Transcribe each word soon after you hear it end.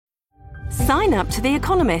Sign up to The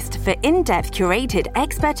Economist for in-depth curated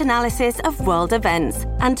expert analysis of world events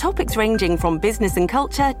and topics ranging from business and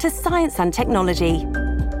culture to science and technology.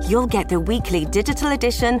 You'll get the weekly digital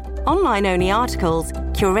edition, online-only articles,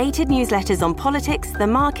 curated newsletters on politics, the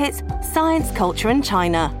markets, science, culture and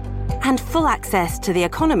China, and full access to The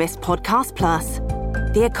Economist Podcast Plus.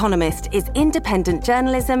 The Economist is independent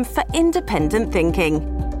journalism for independent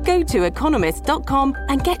thinking. Go to economist.com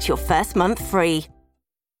and get your first month free.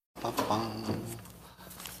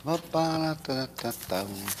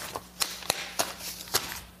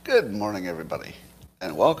 Good morning, everybody,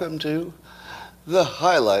 and welcome to the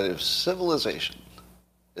highlight of civilization.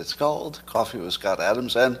 It's called Coffee with Scott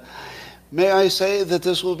Adams, and may I say that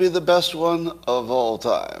this will be the best one of all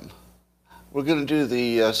time. We're going to do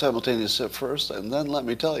the simultaneous sip first, and then let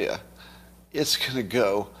me tell you, it's going to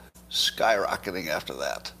go skyrocketing after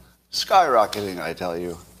that. Skyrocketing, I tell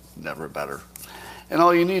you, never better. And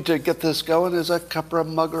all you need to get this going is a cup or a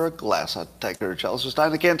mug or a glass, a tankard, a chalice, a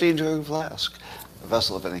stein, a canteen, jug, a flask, a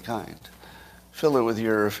vessel of any kind. Fill it with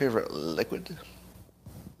your favorite liquid.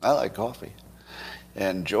 I like coffee.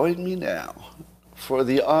 And join me now for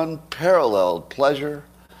the unparalleled pleasure,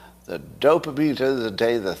 the dopamine to the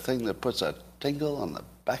day, the thing that puts a tingle on the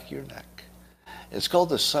back of your neck. It's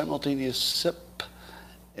called the simultaneous sip,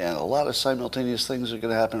 and a lot of simultaneous things are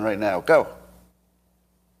going to happen right now. Go.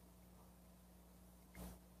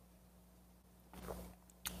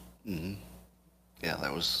 Mm-hmm. Yeah,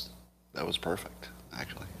 that was perfect,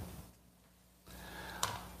 actually.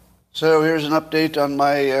 So here's an update on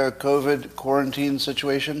my COVID quarantine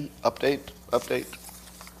situation. Update.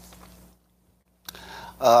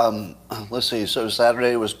 Let's see. So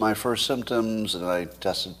Saturday was my first symptoms, and I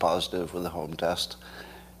tested positive with a home test.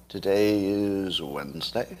 Today is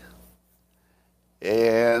Wednesday,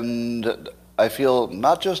 and I feel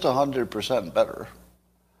not just 100% better,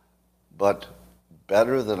 but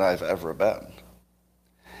better than I've ever been.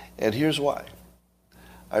 And here's why.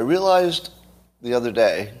 I realized the other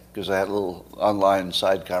day, because I had a little online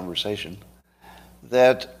side conversation,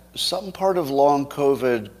 that some part of long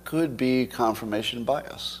COVID could be confirmation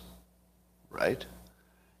bias, right?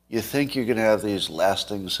 You think you're going to have these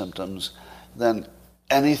lasting symptoms, then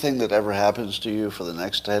anything that ever happens to you for the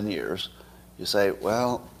next 10 years, you say,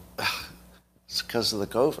 well, it's because of the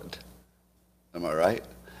COVID. Am I right?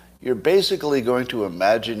 You're basically going to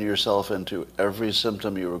imagine yourself into every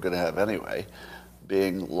symptom you were going to have anyway,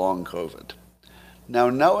 being long COVID.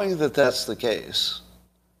 Now, knowing that that's the case,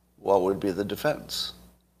 what would be the defense?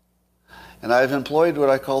 And I've employed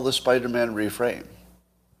what I call the Spider-Man reframe.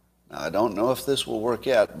 Now, I don't know if this will work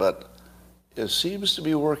yet, but it seems to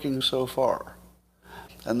be working so far.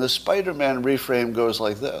 And the Spider-Man reframe goes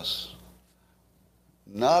like this.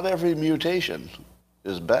 Not every mutation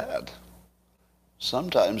is bad.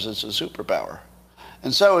 Sometimes it's a superpower.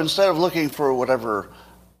 And so instead of looking for whatever,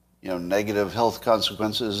 negative health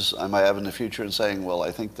consequences I might have in the future and saying, well,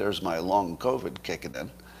 I think there's my long COVID kicking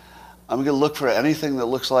in, I'm going to look for anything that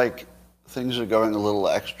looks like things are going a little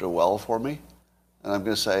extra well for me. And I'm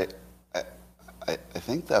going to say, I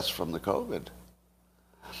think that's from the COVID.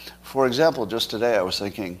 For example, just today I was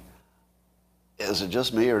thinking, is it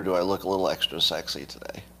just me or do I look a little extra sexy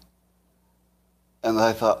today? And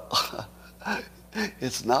I thought,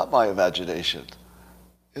 it's not my imagination.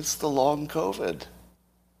 It's the long COVID.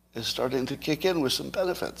 It's starting to kick in with some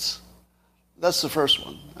benefits. That's the first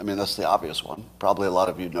one. I mean, that's the obvious one. Probably a lot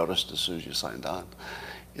of you noticed as soon as you signed on.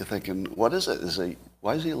 You're thinking, what is it?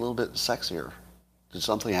 Why is he a little bit sexier? Did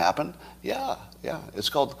something happen? Yeah. It's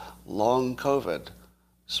called long COVID,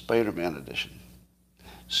 Spider-Man edition.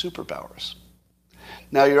 Superpowers.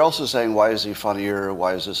 Now, you're also saying, why is he funnier?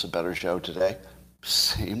 Why is this a better show today?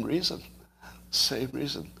 Same reason.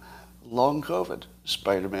 Long COVID,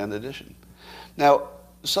 Spider-Man edition. Now,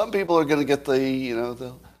 some people are going to get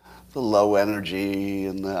the low energy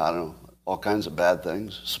and all kinds of bad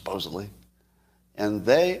things, supposedly. And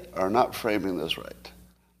they are not framing this right.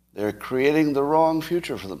 They're creating the wrong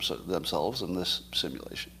future for themselves in this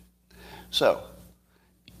simulation. So,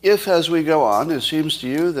 if as we go on, it seems to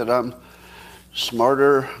you that I'm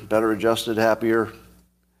smarter, better adjusted, happier,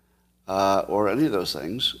 or any of those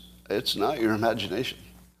things, it's not your imagination.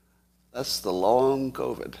 That's the long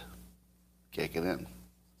COVID kicking in.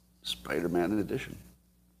 Spider-Man edition.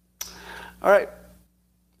 All right.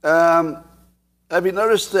 Have you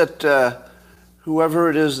noticed that whoever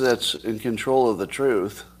it is that's in control of the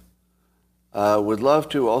truth would love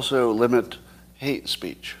to also limit hate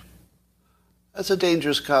speech? That's a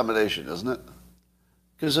dangerous combination, isn't it?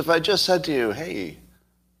 Because if I just said to you, hey,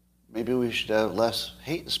 maybe we should have less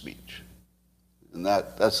hate speech, and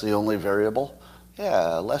that's the only variable,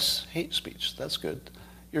 yeah, less hate speech. That's good.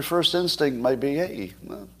 Your first instinct might be, hey,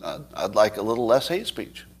 I'd like a little less hate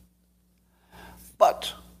speech.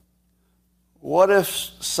 But what if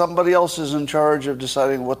somebody else is in charge of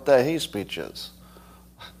deciding what that hate speech is?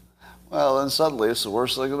 Well, then suddenly it's the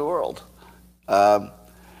worst thing in the world.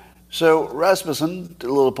 So Rasmussen did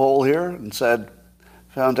a little poll here and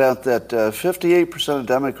found out that 58% of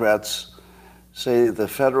Democrats say the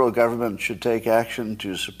federal government should take action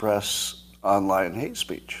to suppress online hate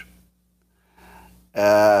speech.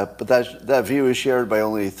 But that view is shared by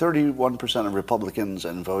only 31% of Republicans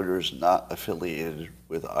and voters not affiliated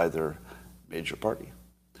with either major party.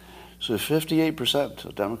 So 58%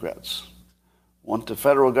 of Democrats want the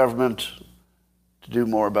federal government to do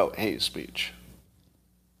more about hate speech.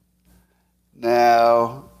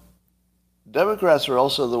 Now, Democrats are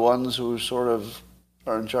also the ones who sort of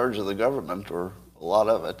are in charge of the government, or a lot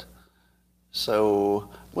of it. So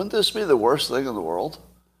wouldn't this be the worst thing in the world?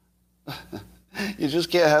 You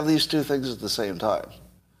just can't have these two things at the same time.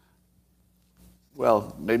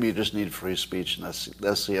 Well, maybe you just need free speech, and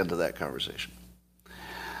that's the end of that conversation.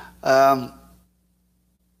 Also,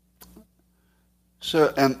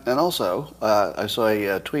 I saw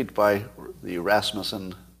a tweet by the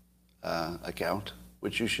Rasmussen account,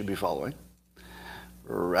 which you should be following,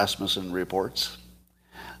 or Rasmussen Reports.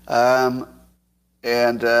 This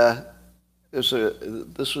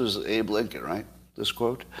was Abe Lincoln, right? This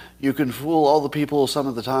quote: "You can fool all the people some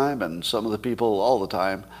of the time and some of the people all the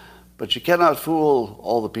time, but you cannot fool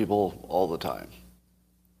all the people all the time."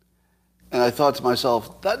 And I thought to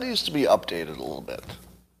myself, that needs to be updated a little bit.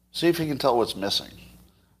 See if you can tell what's missing,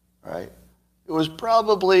 right? It was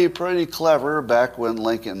probably pretty clever back when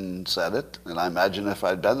Lincoln said it, and I imagine if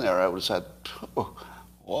I'd been there, I would have said, oh,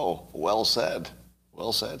 whoa, well said,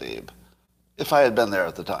 Abe, if I had been there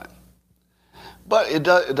at the time. But it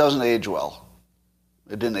doesn't age well.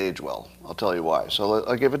 It didn't age well. I'll tell you why. So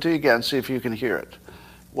I'll give it to you again, see if you can hear it.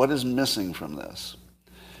 What is missing from this?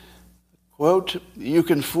 Quote, "You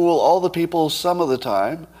can fool all the people some of the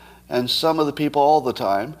time and some of the people all the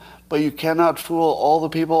time, but you cannot fool all the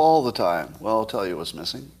people all the time." Well, I'll tell you what's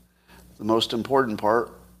missing. The most important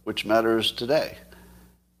part, which matters today.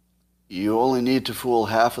 You only need to fool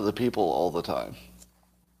half of the people all the time.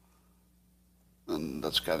 And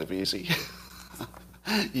that's kind of easy.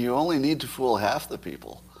 You only need to fool half the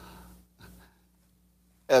people.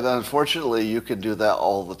 And unfortunately, you can do that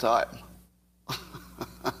all the time.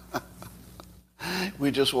 We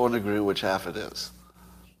just won't agree which half it is.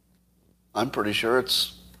 I'm pretty sure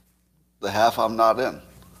it's the half I'm not in.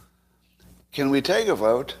 Can we take a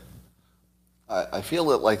vote? I feel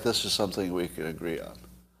that like this is something we can agree on.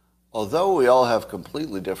 Although we all have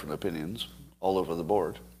completely different opinions all over the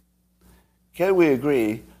board, can we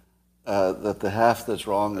agree that the half that's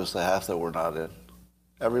wrong is the half that we're not in?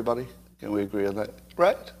 Everybody? Can we agree on that?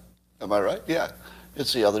 Right? Am I right? Yeah.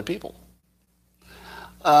 It's the other people.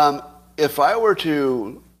 If I were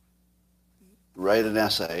to write an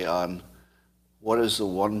essay on what is the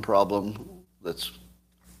one problem that's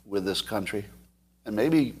with this country, and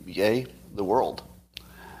maybe, yay, the world.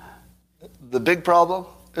 The big problem,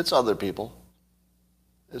 it's other people.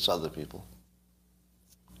 It's other people.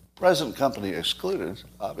 Present company excluded,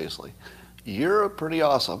 obviously. You're pretty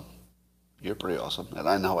awesome. You're pretty awesome, and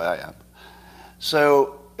I know I am.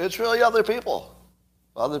 So it's really other people.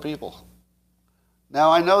 Other people. Now,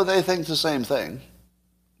 I know they think the same thing,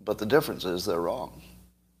 but the difference is they're wrong.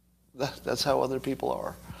 That's how other people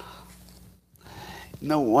are.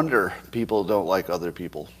 No wonder people don't like other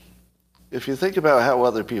people. If you think about how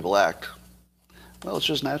other people act, well, it's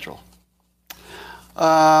just natural.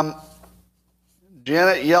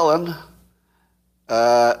 Janet Yellen,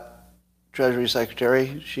 Treasury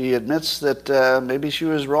Secretary, she admits that maybe she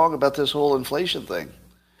was wrong about this whole inflation thing.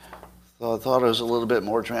 So I thought it was a little bit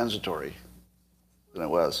more transitory than it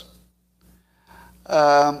was.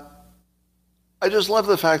 I just love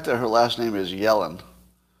the fact that her last name is Yellen.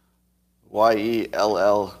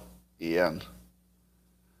 Y-E-L-L-E-N.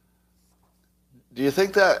 Do you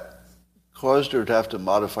think that caused her to have to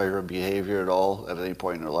modify her behavior at all at any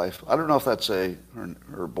point in her life? I don't know if that's her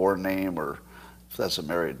born name or if that's a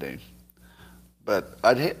married name. But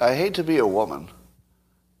I hate to be a woman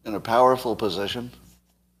in a powerful position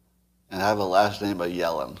and have a last name of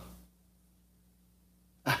Yellen.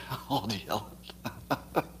 Old Yellen.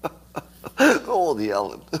 Old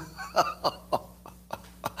Yellen.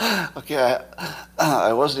 Okay,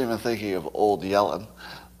 I wasn't even thinking of Old Yellen.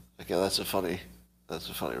 Okay, that's a funny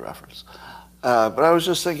reference. But I was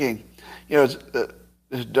just thinking,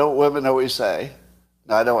 don't women always say,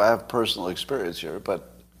 now I don't have personal experience here,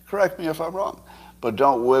 but correct me if I'm wrong, but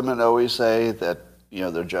don't women always say that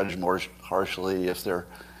they're judged more harshly if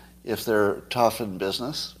they're tough in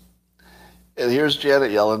business. And here's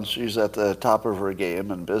Janet Yellen. She's at the top of her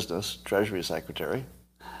game in business, Treasury Secretary,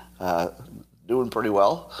 doing pretty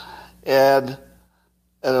well. And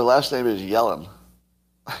her last name is Yellen.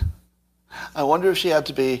 I wonder if she had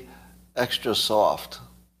to be extra soft,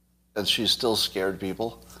 and she still scared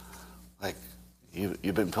people. Like,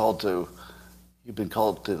 you've been called to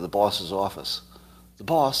the boss's office. The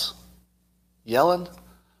boss, Yellen?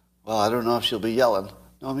 Well, I don't know if she'll be Yellen.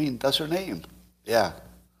 No, I mean, that's her name. Yeah.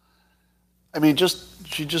 I mean,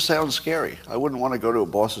 she just sounds scary. I wouldn't want to go to a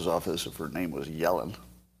boss's office if her name was Yellen.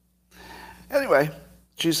 Anyway,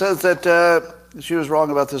 she says that she was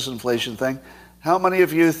wrong about this inflation thing. How many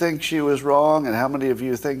of you think she was wrong, and how many of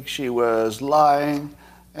you think she was lying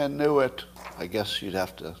and knew it? I guess you'd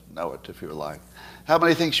have to know it if you were lying. How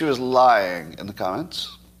many think she was lying in the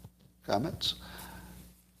comments? Comments?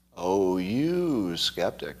 Oh, you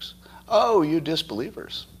skeptics. Oh, you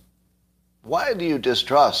disbelievers. Why do you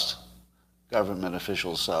distrust government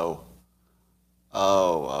officials so?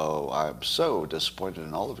 Oh, I'm so disappointed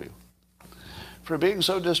in all of you for being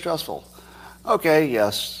so distrustful. Okay,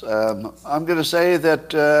 yes. I'm going to say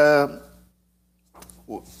that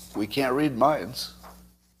we can't read minds,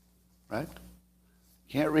 right?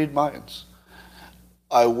 Can't read minds.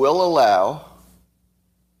 I will allow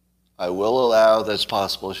that it's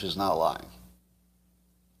possible she's not lying.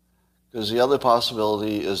 Because the other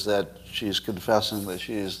possibility is that she's confessing that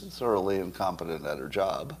she's thoroughly incompetent at her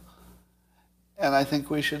job. And I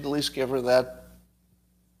think we should at least give her that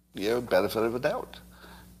benefit of a doubt.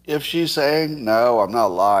 If she's saying, no, I'm not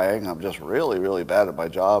lying, I'm just really, really bad at my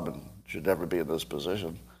job and should never be in this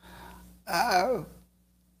position,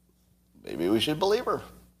 maybe we should believe her.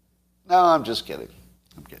 No, I'm just kidding.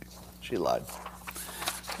 I'm kidding. She lied.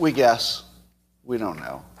 We guess. We don't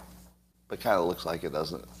know. But kind of looks like it,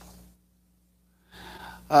 doesn't it?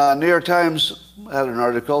 New York Times had an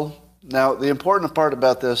article. Now, the important part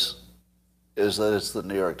about this is that it's the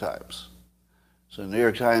New York Times. So New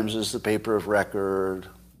York Times is the paper of record,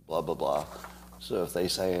 blah, blah, blah. So if they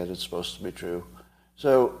say it, it's supposed to be true.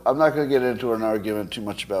 So I'm not going to get into an argument too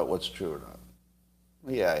much about what's true or not.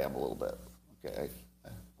 Yeah, I am a little bit. Okay,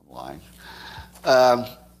 I'm lying.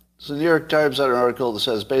 So the New York Times had an article that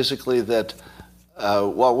says basically that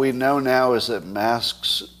what we know now is that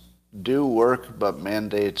masks do work, but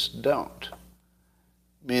mandates don't.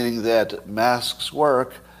 Meaning that masks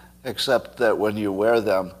work, except that when you wear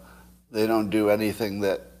them, they don't do anything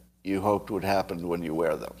that you hoped would happen when you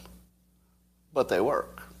wear them. But they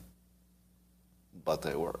work. But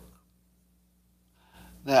they work.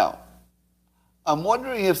 Now, I'm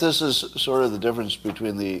wondering if this is sort of the difference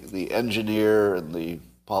between the engineer and the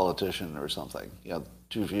politician or something,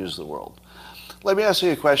 two views of the world. Let me ask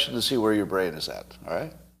you a question to see where your brain is at, all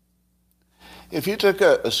right? If you took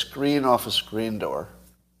a screen off a screen door,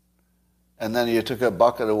 and then you took a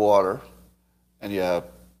bucket of water, and you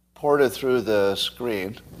poured it through the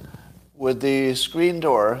screen, would the screen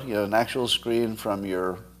door, an actual screen from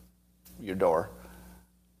your door,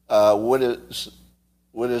 would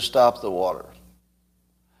it stop the water?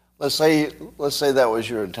 Let's say that was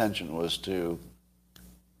your intention, was to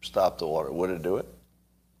stop the water. Would it do it?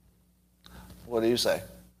 What do you say?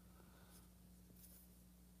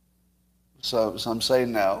 So some say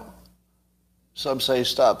no. Some say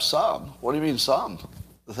stop. Some? What do you mean some?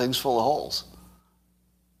 The thing's full of holes.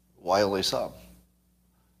 Why only some?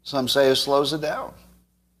 Some say it slows it down.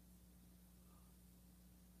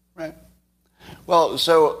 Right? Well,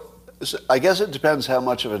 so I guess it depends how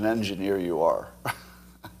much of an engineer you are.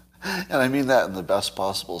 And I mean that in the best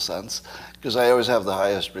possible sense, because I always have the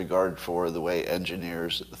highest regard for the way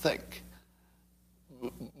engineers think.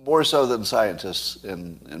 More so than scientists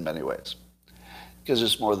in many ways, because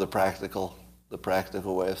it's more the practical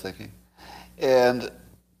way of thinking. And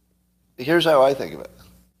here's how I think of it.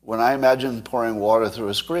 When I imagine pouring water through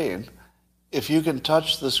a screen, if you can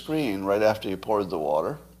touch the screen right after you poured the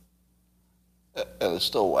water, and it's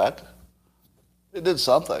still wet, it did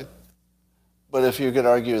something. But if you could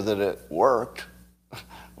argue that it worked,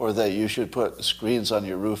 or that you should put screens on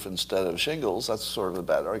your roof instead of shingles, that's sort of a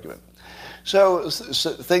bad argument. So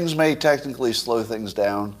things may technically slow things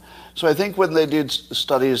down. So I think when they did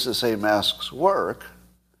studies that say masks work,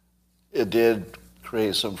 it did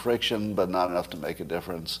create some friction, but not enough to make a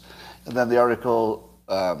difference. And then the article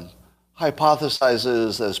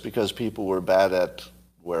hypothesizes that it's because people were bad at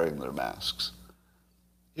wearing their masks.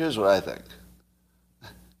 Here's what I think.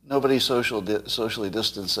 Nobody socially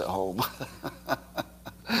distanced at home.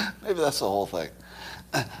 Maybe that's the whole thing.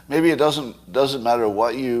 Maybe it doesn't matter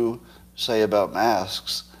what you say about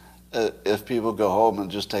masks. if people go home and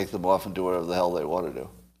just take them off and do whatever the hell they want to do,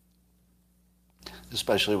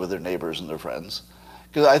 especially with their neighbors and their friends.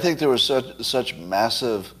 Because I think there was such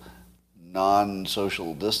massive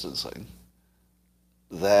non-social distancing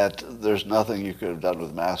that there's nothing you could have done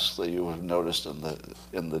with masks that you would have noticed in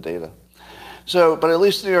the data. So, but at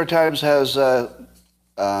least the New York Times has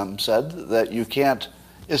said that you can't,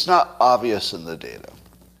 it's not obvious in the data.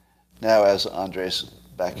 Now, as Andres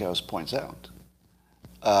Backhaus points out,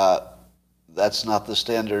 that's not the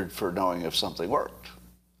standard for knowing if something worked.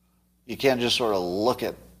 You can't just sort of look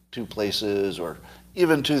at two places or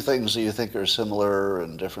even two things that you think are similar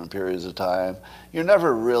in different periods of time. You're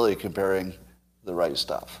never really comparing the right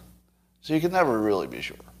stuff. So you can never really be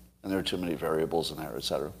sure. And there are too many variables in there, et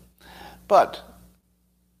cetera. But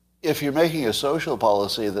if you're making a social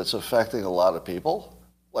policy that's affecting a lot of people,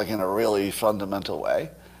 like in a really fundamental way,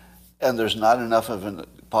 and there's not enough of a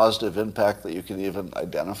positive impact that you can even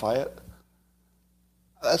identify it,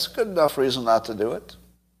 that's good enough reason not to do it.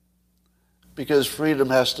 Because freedom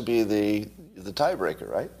has to be the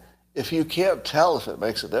tiebreaker, right? If you can't tell if it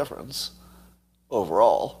makes a difference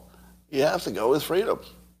overall, you have to go with freedom.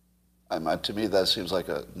 To me, that seems like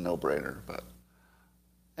a no-brainer. But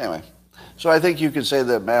anyway, so I think you could say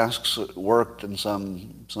that masks worked in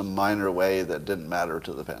some minor way that didn't matter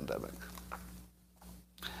to the pandemic.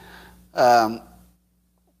 How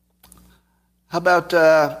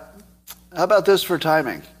about this for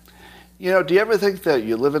timing? You know, do you ever think that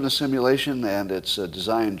you live in a simulation and it's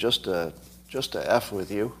designed just to F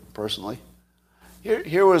with you personally?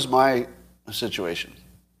 Here was my situation.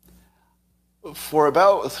 For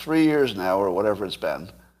about 3 years now, or whatever it's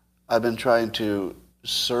been, I've been trying to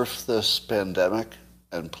surf this pandemic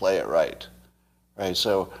and play it right. Right.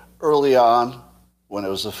 So early on, when it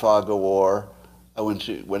was the fog of war, I went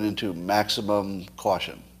into maximum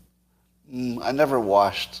caution. I never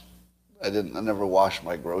washed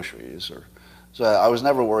my groceries, so I was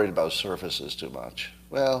never worried about surfaces too much.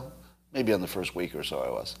 Well, maybe on the first week or so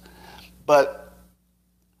I was, but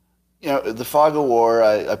you know, the fog of war,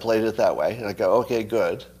 I played it that way, and I go, okay,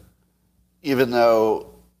 good. Even though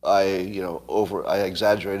I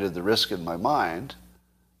exaggerated the risk in my mind,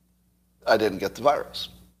 I didn't get the virus,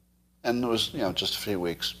 and it was just a few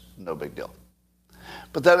weeks, no big deal.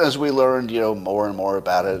 But then as we learned more and more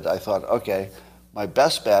about it, I thought, okay, my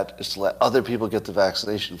best bet is to let other people get the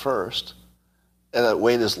vaccination first, and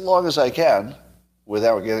wait as long as I can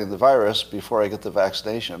without getting the virus before I get the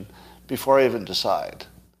vaccination, before I even decide.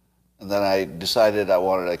 And then I decided I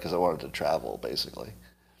wanted it because I wanted to travel, basically.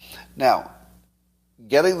 Now,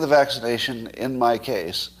 getting the vaccination, in my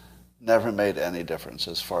case, never made any difference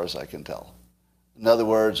as far as I can tell. In other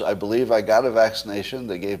words, I believe I got a vaccination.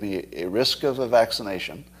 They gave me a risk of a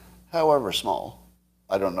vaccination, however small.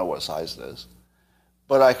 I don't know what size it is.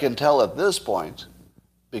 But I can tell at this point,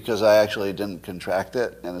 because I actually didn't contract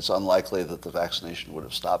it, and it's unlikely that the vaccination would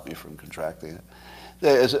have stopped me from contracting it,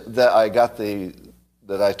 that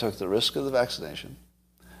I took the risk of the vaccination.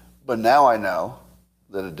 But now I know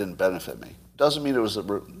that it didn't benefit me. Doesn't mean it was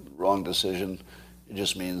the wrong decision. It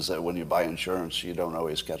just means that when you buy insurance, you don't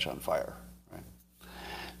always catch on fire. Right?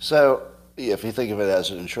 So if you think of it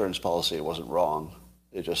as an insurance policy, it wasn't wrong.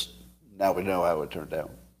 Now we know how it turned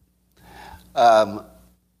out.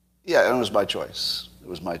 Yeah, and it was my choice. It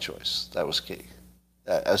was my choice. That was key.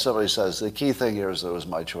 As somebody says, the key thing here is that it was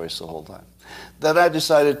my choice the whole time. Then I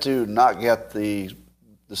decided to not get the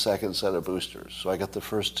second set of boosters. So I got the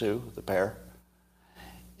first two, the pair.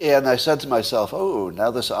 And I said to myself, oh,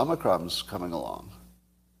 now this Omicron's coming along.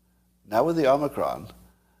 Now with the Omicron,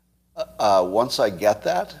 once I get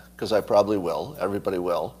that, because I probably will, everybody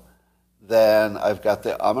will, then I've got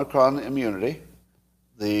the Omicron immunity.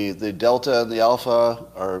 The Delta and the Alpha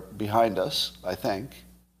are behind us, I think.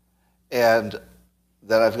 And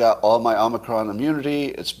then I've got all my Omicron immunity.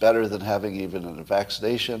 It's better than having even a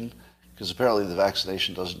vaccination, because apparently the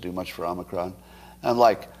vaccination doesn't do much for Omicron.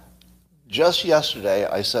 And just yesterday,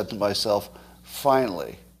 I said to myself,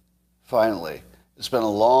 finally, it's been a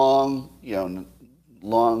long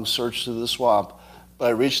search through the swamp, but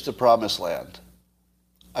I reached the promised land.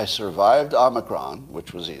 I survived Omicron,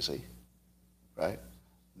 which was easy, right?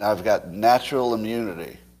 Now I've got natural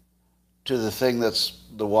immunity to the thing that's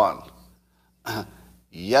the one.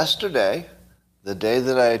 Yesterday, the day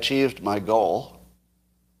that I achieved my goal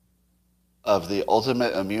of the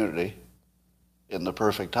ultimate immunity in the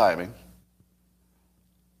perfect timing,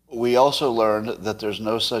 we also learned that there's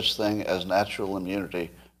no such thing as natural immunity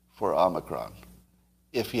for Omicron.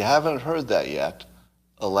 If you haven't heard that yet,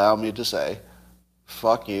 allow me to say,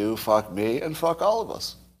 fuck you, fuck me, and fuck all of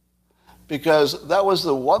us. Because that was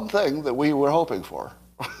the one thing that we were hoping for.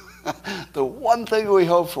 The one thing we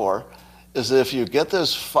hope for is that if you get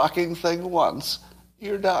this fucking thing once,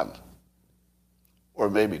 you're done. Or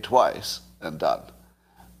maybe twice and done.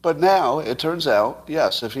 But now, it turns out,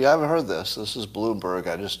 yes, if you haven't heard this is Bloomberg.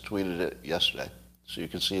 I just tweeted it yesterday, so you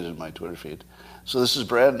can see it in my Twitter feed. So this is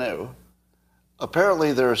brand new.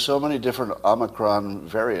 Apparently, there are so many different Omicron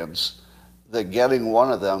variants that getting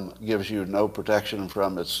one of them gives you no protection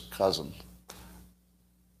from its cousin.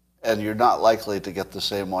 And you're not likely to get the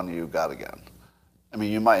same one you got again. I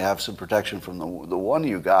mean, you might have some protection from the one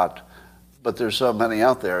you got, but there's so many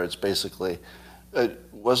out there, it's basically...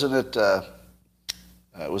 was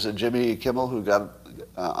it Jimmy Kimmel who got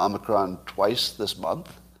Omicron twice this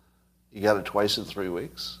month? He got it twice in 3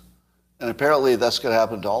 weeks. And apparently that's going to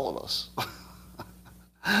happen to all of us.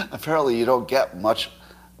 Apparently you don't get much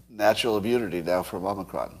natural immunity now from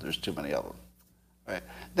Omicron. There's too many of them. Right?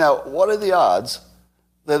 Now, what are the odds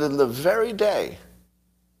that in the very day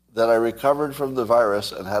that I recovered from the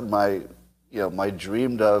virus and had my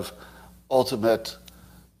dreamed of ultimate,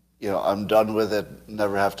 I'm done with it,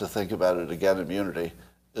 never have to think about it again, immunity,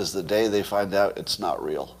 is the day they find out it's not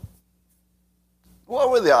real?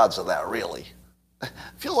 What were the odds of that, really? I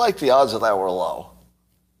feel like the odds of that were low.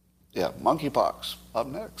 Yeah, monkeypox. Up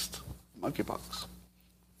next. Monkeypox.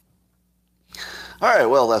 All right,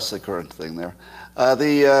 well, that's the current thing there. And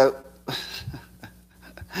then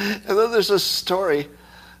there's this story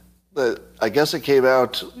that I guess it came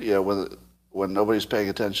out, when nobody's paying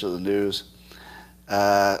attention to the news,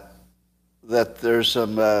 that there's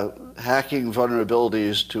some hacking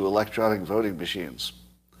vulnerabilities to electronic voting machines.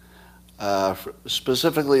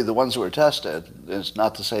 Specifically, the ones that were tested. It's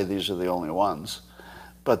not to say these are the only ones,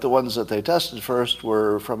 but the ones that they tested first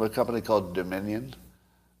were from a company called Dominion.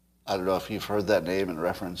 I don't know if you've heard that name in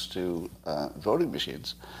reference to voting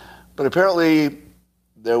machines. But apparently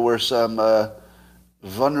there were some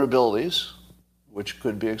vulnerabilities which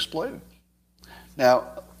could be exploited. Now,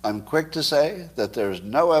 I'm quick to say that there's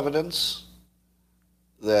no evidence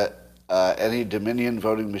that any Dominion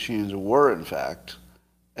voting machines were, in fact,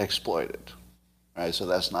 exploited. Right? So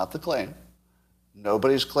that's not the claim.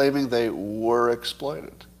 Nobody's claiming they were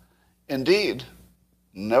exploited. Indeed,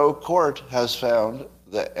 no court has found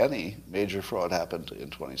that any major fraud happened in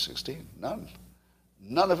 2016. None.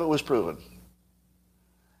 None of it was proven.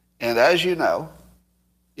 And as you know,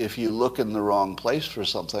 if you look in the wrong place for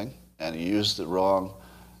something and you use the wrong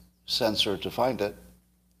sensor to find it,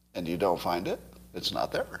 and you don't find it, it's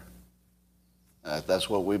not there. That's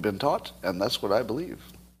what we've been taught, and that's what I believe.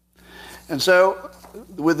 And so,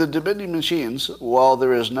 with the Dominion machines, while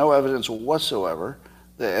there is no evidence whatsoever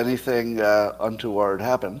that anything untoward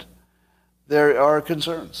happened, there are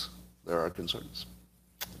concerns. There are concerns.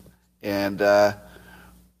 And there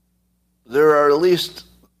are at least,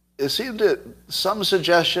 it seemed some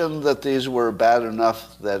suggestion that these were bad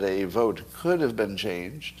enough that a vote could have been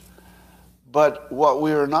changed. But what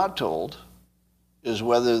we are not told is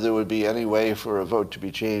whether there would be any way for a vote to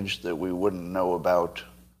be changed that we wouldn't know about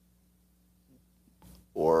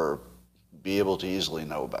or be able to easily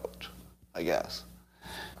know about, I guess.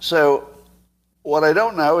 So what I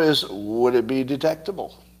don't know is, would it be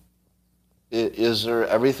detectable? Is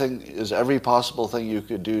every possible thing you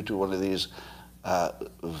could do to one of these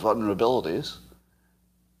vulnerabilities,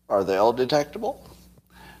 are they all detectable?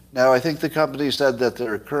 Now, I think the company said that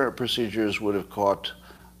their current procedures would have caught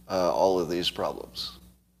all of these problems.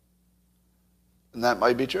 And that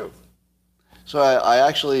might be true. So I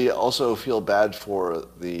actually also feel bad for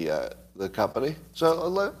the company. So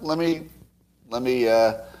let me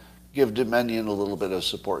give Dominion a little bit of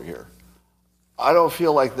support here. I don't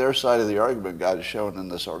feel like their side of the argument got shown in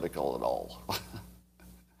this article at all.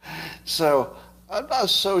 So I'm not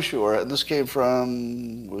so sure. And this came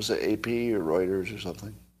from, was it AP or Reuters or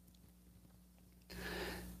something?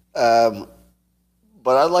 But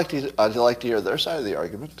I'd like to hear their side of the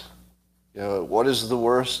argument. What is the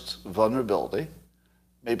worst vulnerability?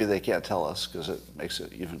 Maybe they can't tell us because it makes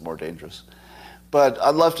it even more dangerous. But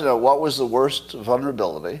I'd love to know, what was the worst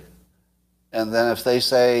vulnerability? And then if they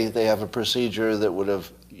say they have a procedure that would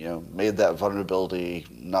have, made that vulnerability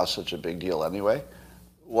not such a big deal anyway,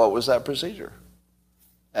 what was that procedure?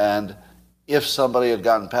 And if somebody had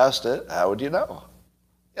gotten past it, how would you know?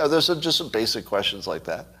 There's just some basic questions like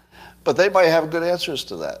that. But they might have good answers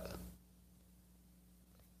to that.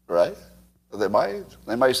 Right? They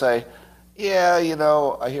might say, yeah,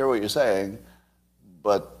 I hear what you're saying,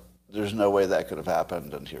 but there's no way that could have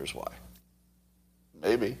happened, and here's why.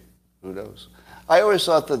 Maybe. Who knows? I always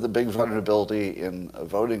thought that the big vulnerability in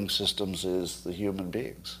voting systems is the human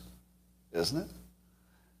beings, isn't it?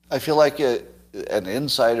 I feel like an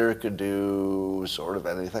insider could do sort of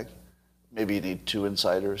anything. Maybe you need two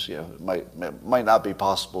insiders. It might not be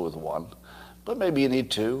possible with one, but maybe you need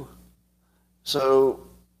two. So,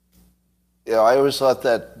 I always thought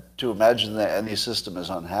that to imagine that any system is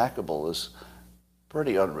unhackable is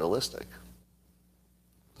pretty unrealistic.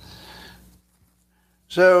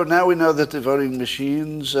 So now we know that the voting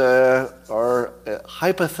machines are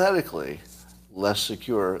hypothetically less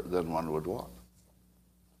secure than one would want.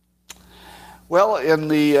 Well, in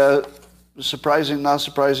the surprising, not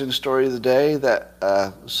surprising story of the day, that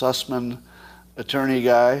Sussman attorney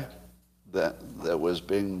guy that was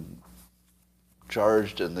being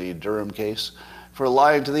charged in the Durham case for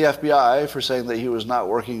lying to the FBI for saying that he was not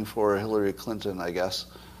working for Hillary Clinton, I guess,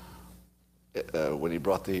 when he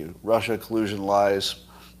brought the Russia collusion lies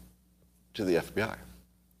to the FBI.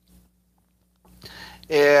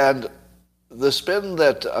 And the spin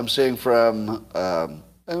that I'm seeing from, and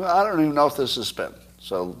I don't even know if this is spin,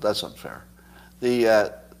 so that's unfair.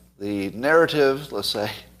 The narrative, let's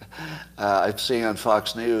say, I'm seeing on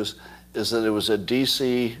Fox News is that it was a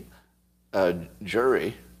D.C.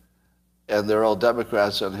 Jury, and they're all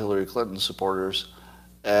Democrats and Hillary Clinton supporters,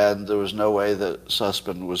 and there was no way that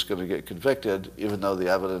Sussman was going to get convicted, even though the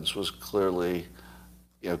evidence was clearly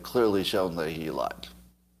shown that he lied.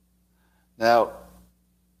 Now,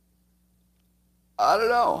 I don't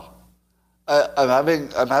know. I'm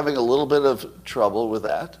having a little bit of trouble with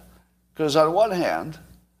that, because on one hand,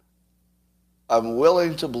 I'm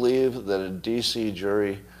willing to believe that a D.C.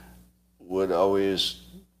 jury would always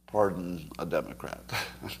pardon a Democrat,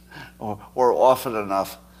 or often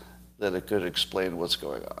enough that it could explain what's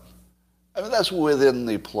going on. I mean, that's within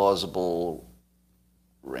the plausible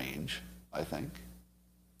range, I think.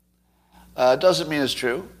 Doesn't mean it's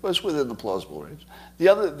true, but it's within the plausible range. The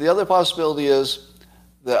other possibility is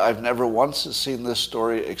that I've never once seen this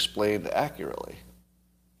story explained accurately.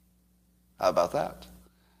 How about that?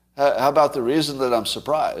 How about the reason that I'm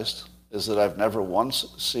surprised is that I've never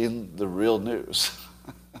once seen the real news?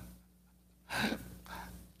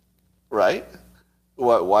 Right?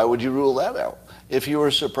 Why would you rule that out? If you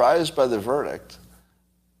were surprised by the verdict,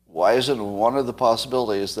 why isn't one of the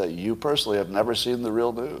possibilities that you personally have never seen the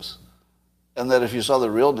real news? And that if you saw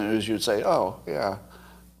the real news, you'd say, oh, yeah,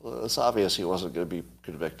 well, it's obvious he wasn't going to be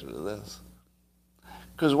convicted of this.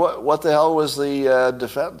 Because what the hell was the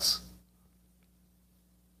defense?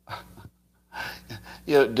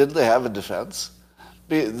 Didn't they have a defense?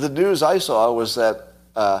 The news I saw was that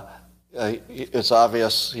it's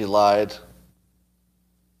obvious he lied.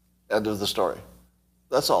 End of the story.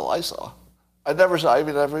 That's all I saw. I never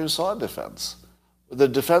even saw a defense. The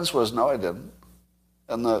defense was, no, I didn't.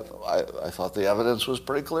 And I thought the evidence was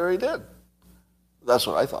pretty clear he did. That's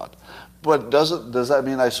what I thought. But does that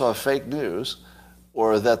mean I saw fake news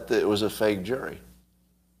or that it was a fake jury?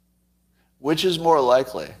 Which is more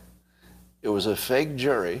likely? It was a fake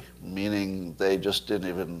jury, meaning they just didn't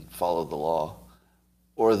even follow the law,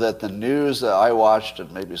 or that the news that I watched,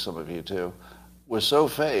 and maybe some of you too, was so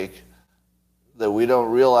fake that we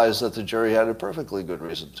don't realize that the jury had a perfectly good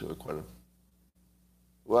reason to acquit him.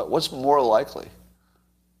 What's more likely?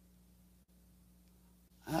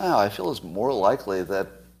 I feel it's more likely that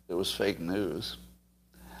it was fake news.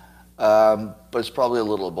 But it's probably a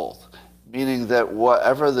little of both. Meaning that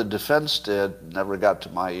whatever the defense did never got to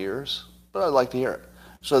my ears, but I'd like to hear it.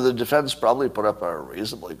 So the defense probably put up a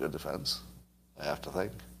reasonably good defense, I have to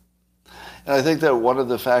think. And I think that one of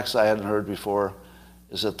the facts I hadn't heard before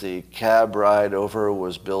is that the cab ride over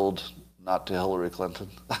was billed not to Hillary Clinton.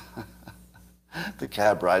 The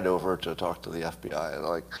cab ride over to talk to the FBI. And I'm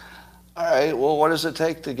like, all right, well, what does it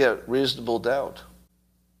take to get reasonable doubt?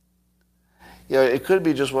 It could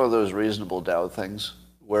be just one of those reasonable doubt things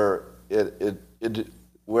where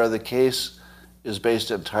where the case is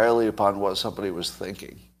based entirely upon what somebody was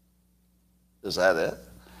thinking. Is that it?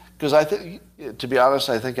 Because I think, to be honest,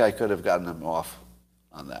 I think I could have gotten him off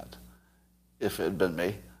on that if it had been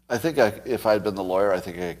me. I think if I'd been the lawyer, I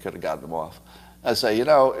think I could have gotten him off. I'd say, it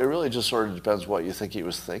really just sort of depends what you think he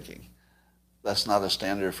was thinking. That's not a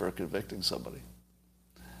standard for convicting somebody.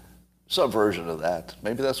 Some version of that.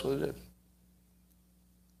 Maybe that's what it is.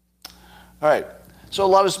 All right. So a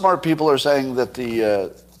lot of smart people are saying that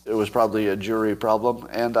it was probably a jury problem,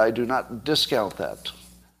 and I do not discount that.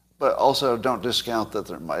 But also don't discount that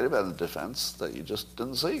there might have been a defense that you just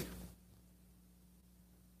didn't see.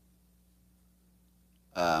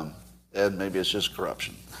 And maybe it's just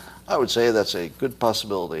corruption. I would say that's a good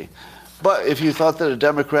possibility. But if you thought that a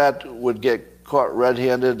Democrat would get caught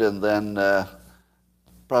red-handed and then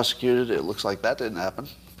prosecuted, it looks like that didn't happen.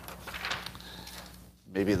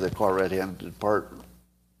 Maybe the caught red-handed part.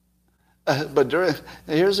 But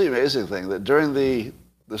here's the amazing thing, that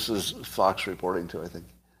this is Fox reporting too, I think,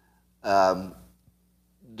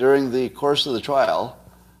 during the course of the trial,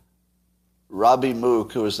 Robbie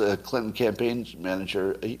Mook, who was the Clinton campaign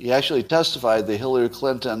manager, he actually testified that Hillary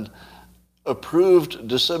Clinton approved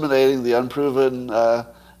disseminating the unproven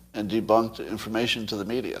and debunked information to the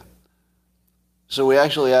media. So we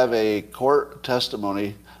actually have a court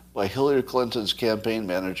testimony by Hillary Clinton's campaign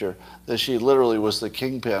manager that she literally was the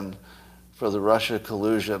kingpin for the Russia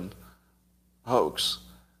collusion hoax,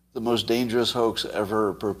 the most dangerous hoax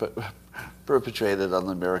ever perpetrated on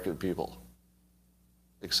the American people,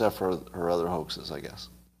 except for her other hoaxes, I guess.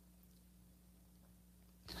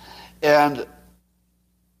 And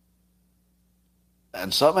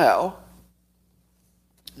somehow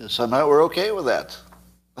we're okay with that.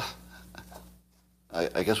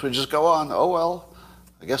 I guess we just go on. Oh, well,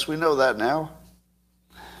 I guess we know that now.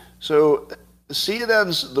 So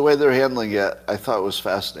CNN's, the way they're handling it, I thought was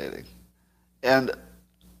fascinating. And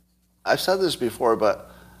I've said this before, but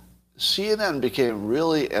CNN became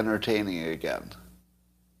really entertaining again.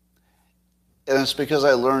 And it's because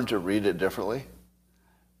I learned to read it differently.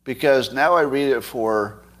 Because now I read it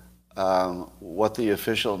for what the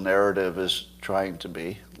official narrative is trying to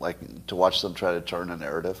be, like to watch them try to turn a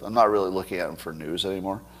narrative. I'm not really looking at them for news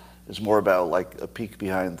anymore. It's more about like a peek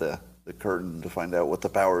behind the curtain to find out what the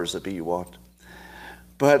powers that be want.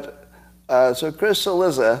 But so Chris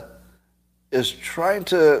Cillizza is trying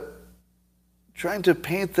to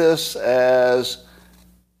paint this as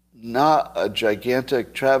not a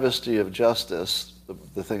gigantic travesty of justice,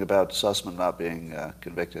 the thing about Sussman not being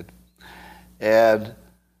convicted. And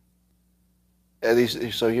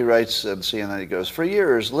so he writes in CNN, he goes, for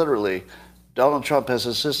years, literally, Donald Trump has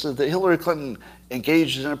insisted that Hillary Clinton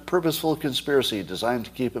engaged in a purposeful conspiracy designed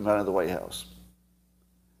to keep him out of the White House.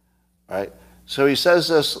 All right? So he says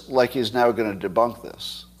this like he's now going to debunk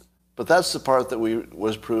this. But that's the part that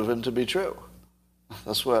was proven to be true.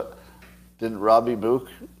 That's what, didn't Robbie Mook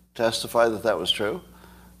testify that was true?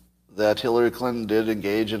 That Hillary Clinton did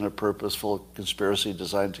engage in a purposeful conspiracy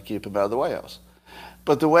designed to keep him out of the White House.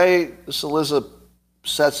 But the way Cillizza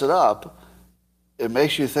sets it up, it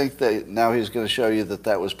makes you think that now he's going to show you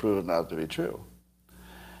that was proven not to be true.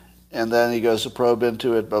 And then he goes to probe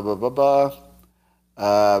into it, blah, blah, blah,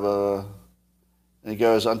 blah. And he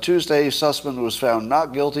goes, on Tuesday, Sussman was found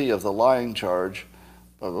not guilty of the lying charge,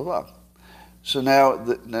 blah, blah, blah. So now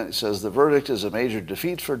it says the verdict is a major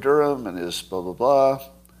defeat for Durham and is blah, blah,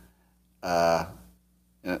 blah.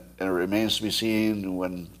 And it remains to be seen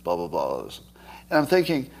when blah, blah, blah. And I'm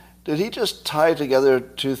thinking, did he just tie together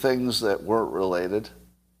two things that weren't related?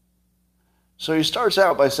 So he starts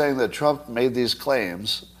out by saying that Trump made these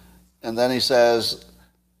claims, and then he says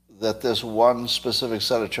that this one specific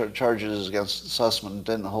set of charges against Sussman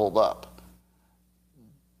didn't hold up.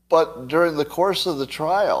 But during the course of the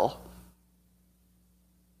trial,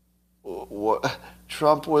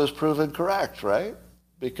 Trump was proven correct, right?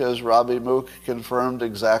 Because Robbie Mook confirmed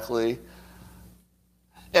exactly.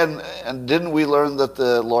 And didn't we learn that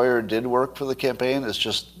the lawyer did work for the campaign? It's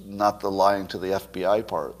just not the lying to the FBI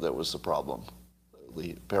part that was the problem.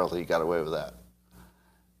 Apparently he got away with that.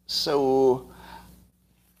 So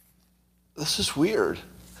this is weird.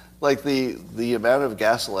 Like the amount of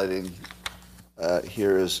gaslighting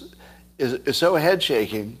here is so head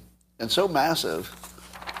shaking and so massive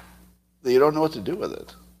that you don't know what to do with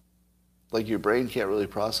it. Like your brain can't really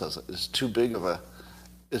process it. It's too big of a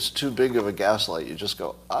gaslight. You just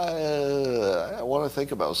go, I want to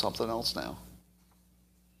think about something else now.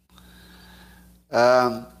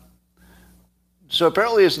 So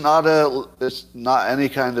apparently it's not any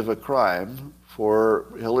kind of a crime for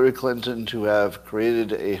Hillary Clinton to have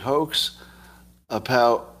created a hoax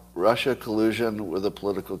about Russia collusion with a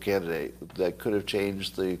political candidate that could have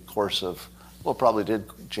changed the course of, well, probably did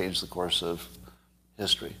change the course of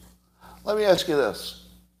history. Let me ask you this.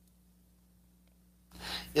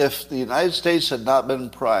 If the United States had not been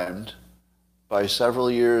primed by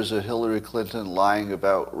several years of Hillary Clinton lying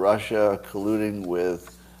about Russia colluding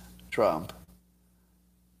with Trump,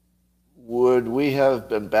 would we have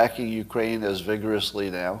been backing Ukraine as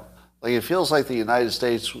vigorously now? Like, it feels like the United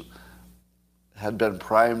States had been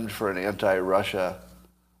primed for an anti-Russia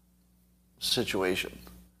situation.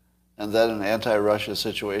 And then an anti-Russia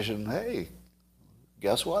situation, hey,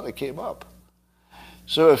 guess what? It came up.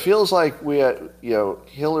 So it feels like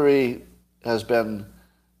Hillary has been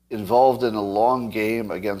involved in a long game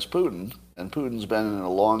against Putin, and Putin's been in a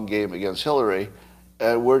long game against Hillary,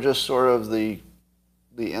 and we're just sort of the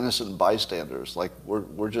innocent bystanders. Like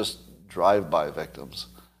we're just drive-by victims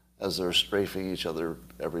as they're strafing each other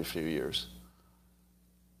every few years.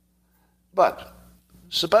 But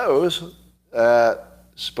suppose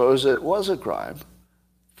it was a crime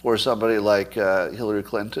for somebody like Hillary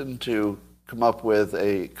Clinton to come up with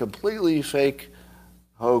a completely fake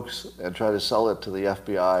hoax and try to sell it to the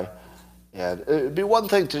FBI. And it'd be one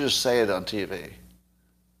thing to just say it on TV.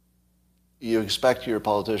 You expect your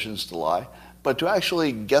politicians to lie, but to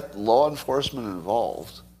actually get law enforcement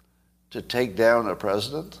involved to take down a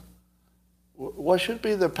president, what should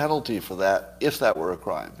be the penalty for that if that were a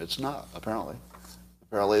crime? It's not, apparently.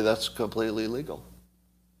 Apparently that's completely legal.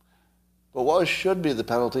 But what should be the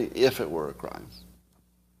penalty if it were a crime?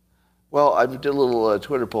 Well, I did a little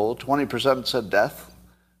Twitter poll. 20% said death.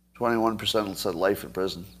 21% said life in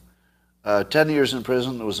prison. 10 years in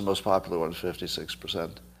prison was the most popular one,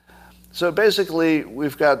 56%. So basically,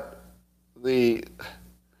 we've got the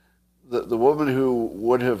woman who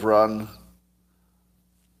would have run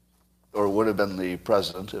or would have been the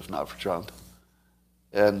president if not for Trump,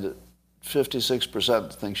 and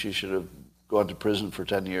 56% think she should have gone to prison for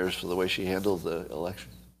 10 years for the way she handled the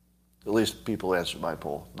election. At least people answered my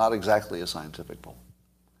poll. Not exactly a scientific poll.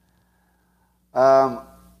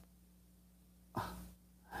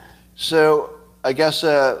 So I guess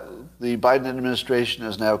the Biden administration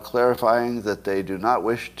is now clarifying that they do not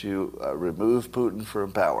wish to remove Putin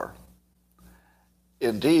from power.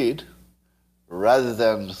 Indeed, rather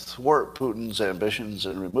than thwart Putin's ambitions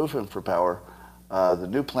and remove him from power, the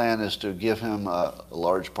new plan is to give him a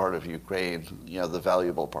large part of Ukraine, the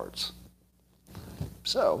valuable parts.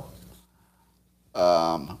 So,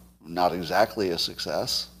 not exactly a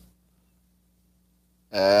success.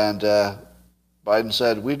 And Biden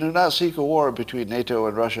said, "We do not seek a war between NATO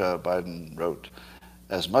and Russia," Biden wrote.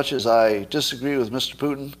 "As much as I disagree with Mr.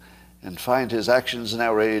 Putin and find his actions an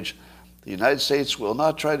outrage, the United States will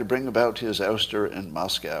not try to bring about his ouster in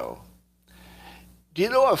Moscow." Do you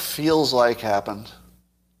know what feels like happened?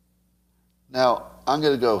 Now, I'm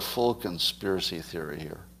going to go full conspiracy theory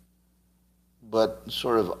here, but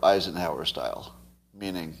sort of Eisenhower style,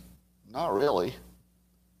 meaning not really.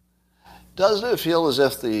 Doesn't it feel as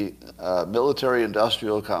if the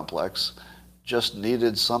military-industrial complex just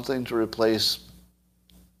needed something to replace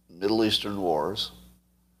Middle Eastern wars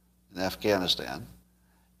in Afghanistan,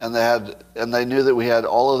 and they knew that we had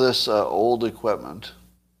all of this old equipment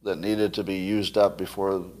that needed to be used up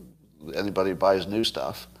before anybody buys new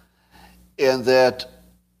stuff, and that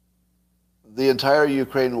the entire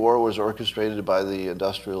Ukraine war was orchestrated by the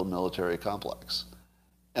industrial military complex,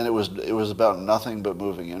 and it was about nothing but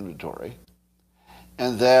moving inventory,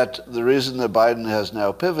 and that the reason that Biden has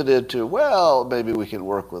now pivoted to, well, maybe we can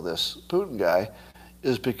work with this Putin guy,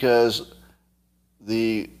 is because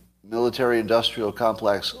the military-industrial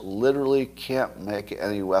complex literally can't make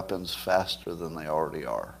any weapons faster than they already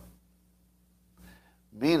are.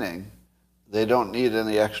 Meaning, they don't need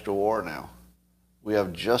any extra war now. We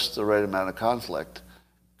have just the right amount of conflict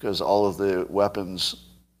because all of the weapons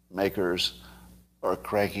makers are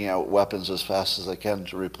cranking out weapons as fast as they can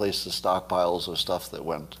to replace the stockpiles of stuff that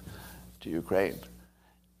went to Ukraine.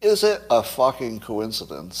 Is it a fucking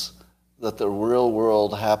coincidence that the real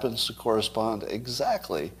world happens to correspond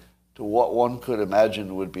exactly to what one could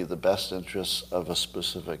imagine would be the best interests of a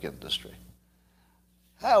specific industry?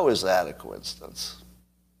 How is that a coincidence?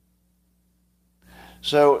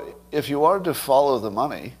 So if you wanted to follow the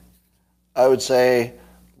money, I would say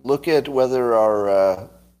look at whether our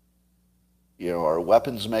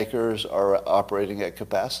weapons makers are operating at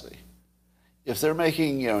capacity. If they're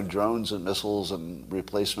making drones and missiles and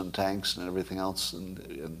replacement tanks and everything else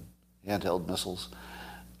and handheld missiles,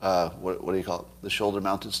 what do you call it? The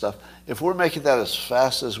shoulder-mounted stuff. If we're making that as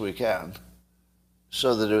fast as we can,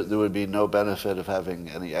 so that there would be no benefit of having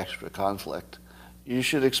any extra conflict, you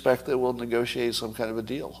should expect that we'll negotiate some kind of a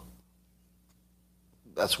deal.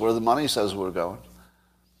 That's where the money says we're going.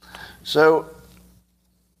 So,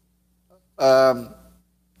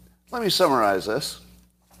 let me summarize this.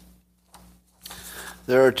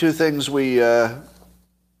 There are two things we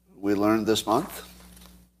learned this month.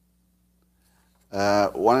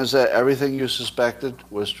 One is that everything you suspected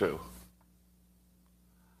was true.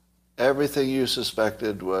 Everything you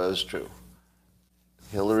suspected was true.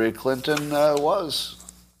 Hillary Clinton was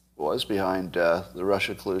behind the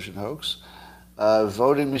Russia collusion hoax.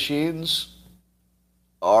 Voting machines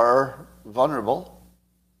are vulnerable,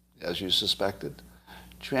 as you suspected.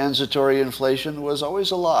 Transitory inflation was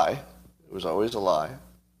always a lie. It was always a lie.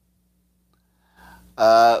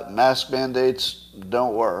 Mask mandates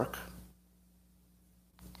don't work.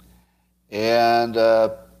 And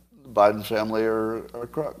the Biden family are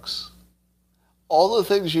crooks. All the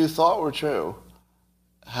things you thought were true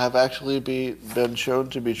have actually been shown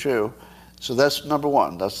to be true. So that's number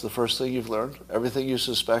one. That's the first thing you've learned. Everything you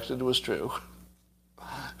suspected was true.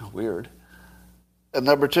 Weird. And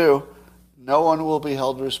number two, no one will be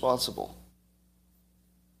held responsible.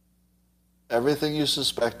 Everything you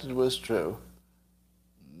suspected was true.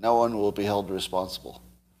 No one will be held responsible.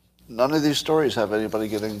 None of these stories have anybody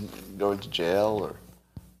going to jail or,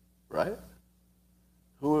 right?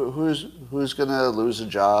 Who's going to lose a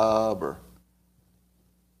job or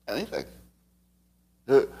anything?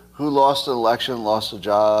 Who lost an election, lost a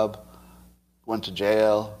job, went to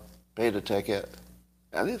jail, paid a ticket,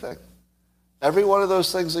 anything. Every one of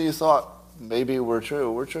those things that you thought maybe were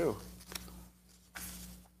true.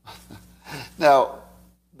 Now,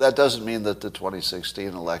 that doesn't mean that the 2016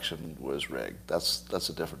 election was rigged. That's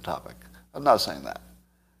a different topic. I'm not saying that.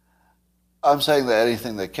 I'm saying that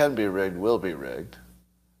anything that can be rigged will be rigged.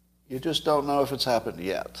 You just don't know if it's happened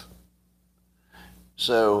yet.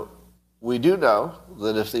 So we do know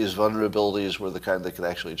that if these vulnerabilities were the kind that could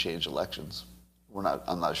actually change elections,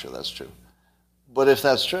 I'm not sure that's true. But if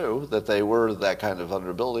that's true, that they were that kind of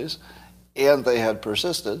vulnerabilities, and they had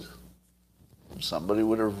persisted, somebody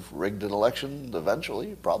would have rigged an election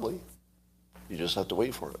eventually, probably. You just have to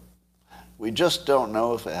wait for it. We just don't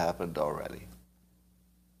know if it happened already.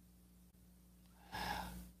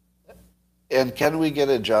 And can we get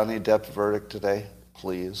a Johnny Depp verdict today,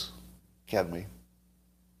 please? Can we?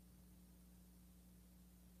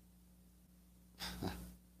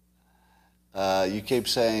 You keep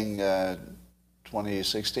saying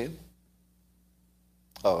 2016?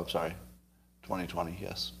 Oh, I'm sorry. 2020,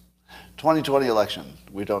 yes. 2020 election.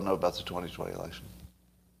 We don't know about the 2020 election.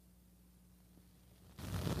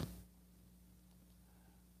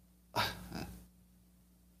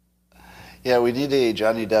 Yeah, we need a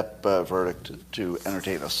Johnny Depp verdict to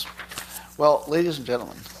entertain us. Well, ladies and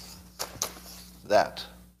gentlemen, that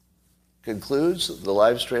concludes the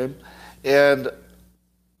live stream. And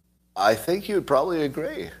I think you'd probably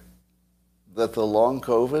agree that the long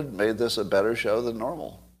COVID made this a better show than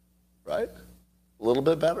normal, right? A little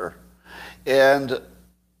bit better. And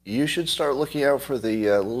you should start looking out for the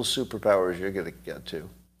little superpowers you're going to get to.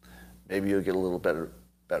 Maybe you'll get a little better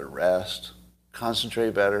rest,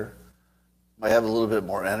 concentrate better, might have a little bit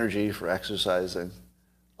more energy for exercising.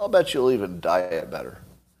 I'll bet you'll even diet better.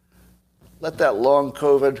 Let that long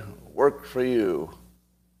COVID work for you.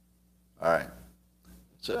 All right.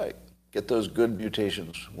 That's right. Get those good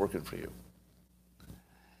mutations working for you.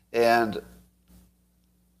 And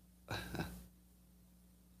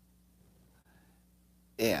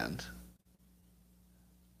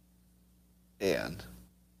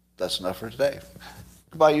that's enough for today.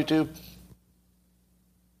 Goodbye, YouTube.